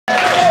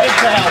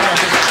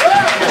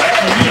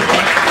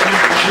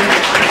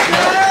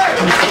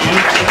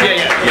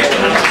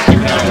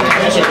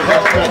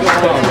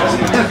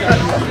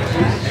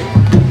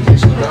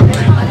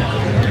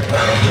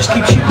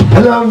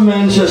from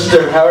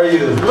Manchester. How are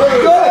you?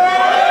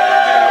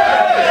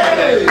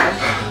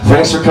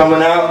 Thanks for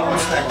coming out.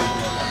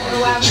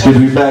 It's good to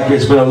be back here.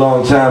 It's been a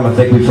long time. I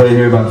think we played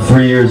here about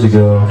 3 years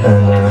ago,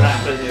 and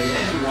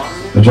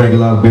I drank a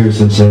lot of beer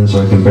since then, so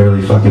I can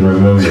barely fucking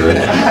remember it.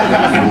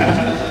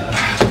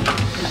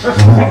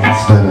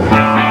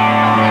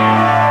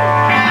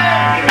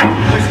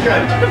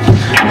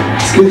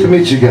 It's good to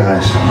meet you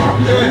guys.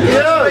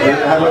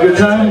 Have a good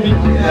time?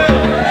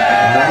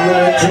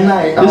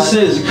 Tonight. This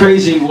is a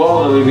crazy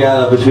wall that we've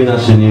got up between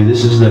us and you.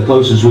 This is the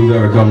closest we've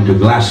ever come to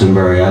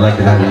Glastonbury. I like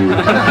to have you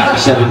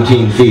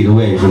 17 feet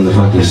away from the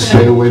fucking...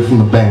 Stay away from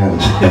the band.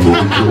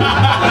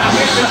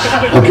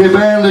 Okay,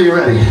 band, are you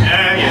ready?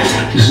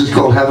 Yes. This is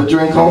called Have a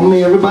Drink on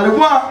Me. Everybody,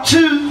 1,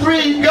 2,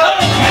 3, go!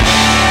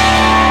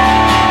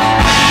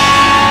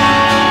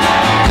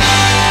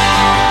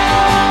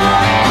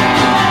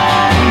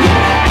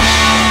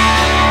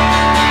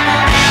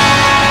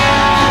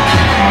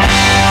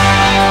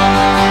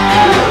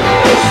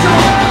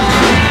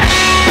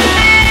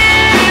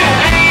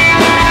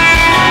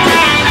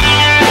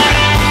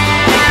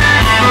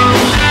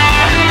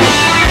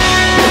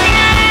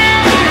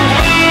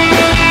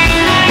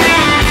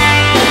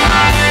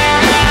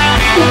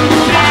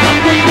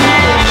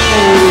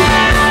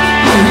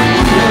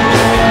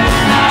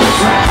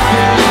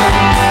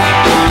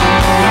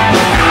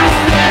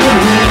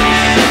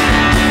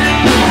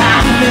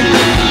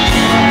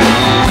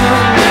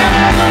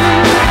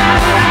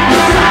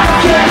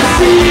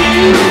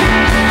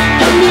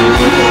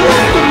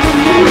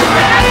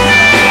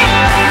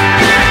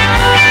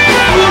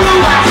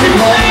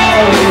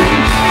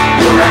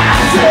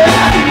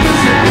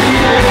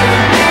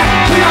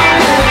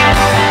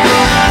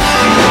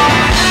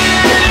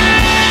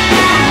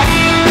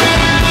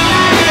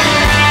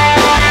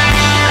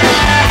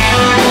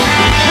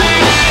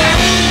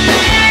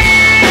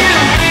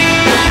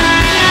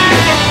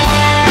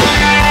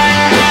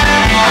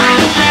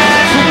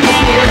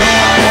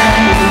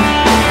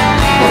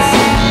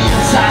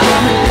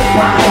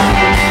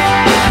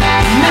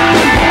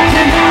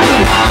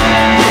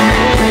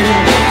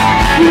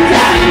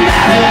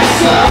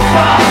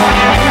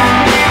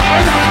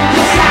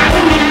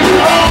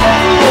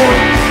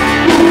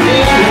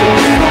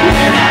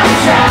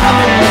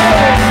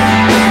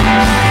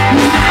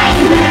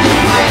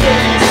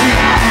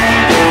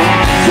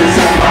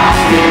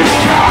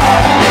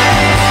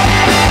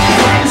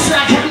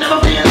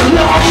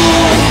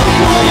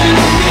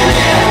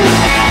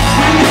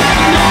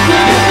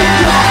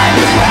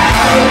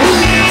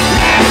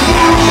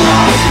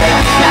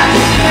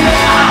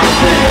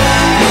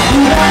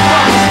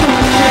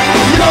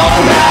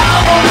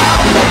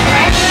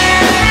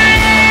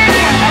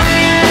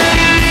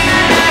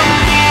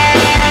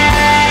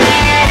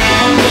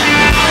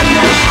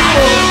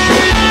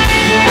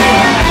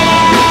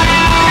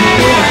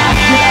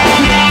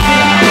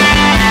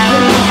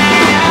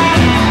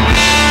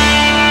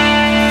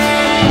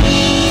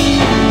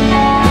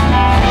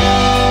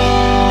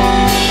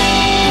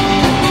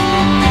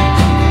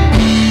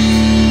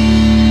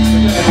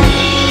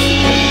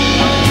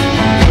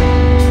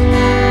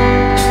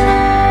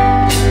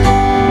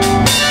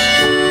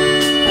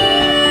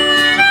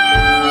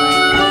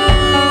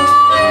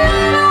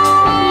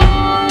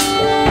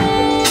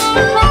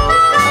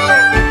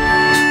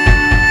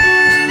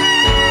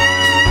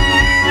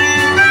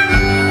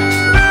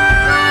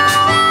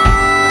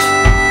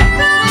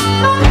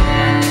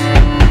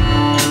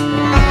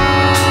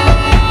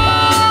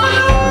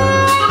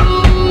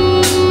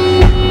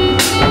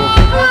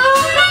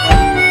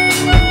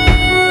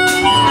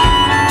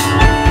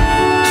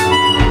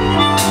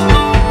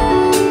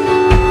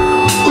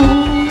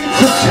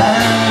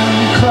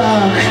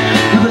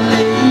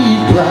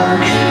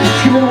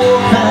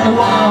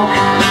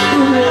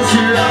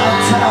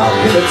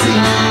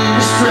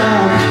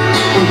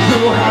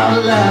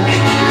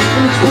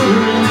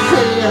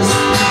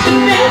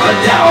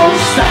 Don't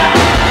stop.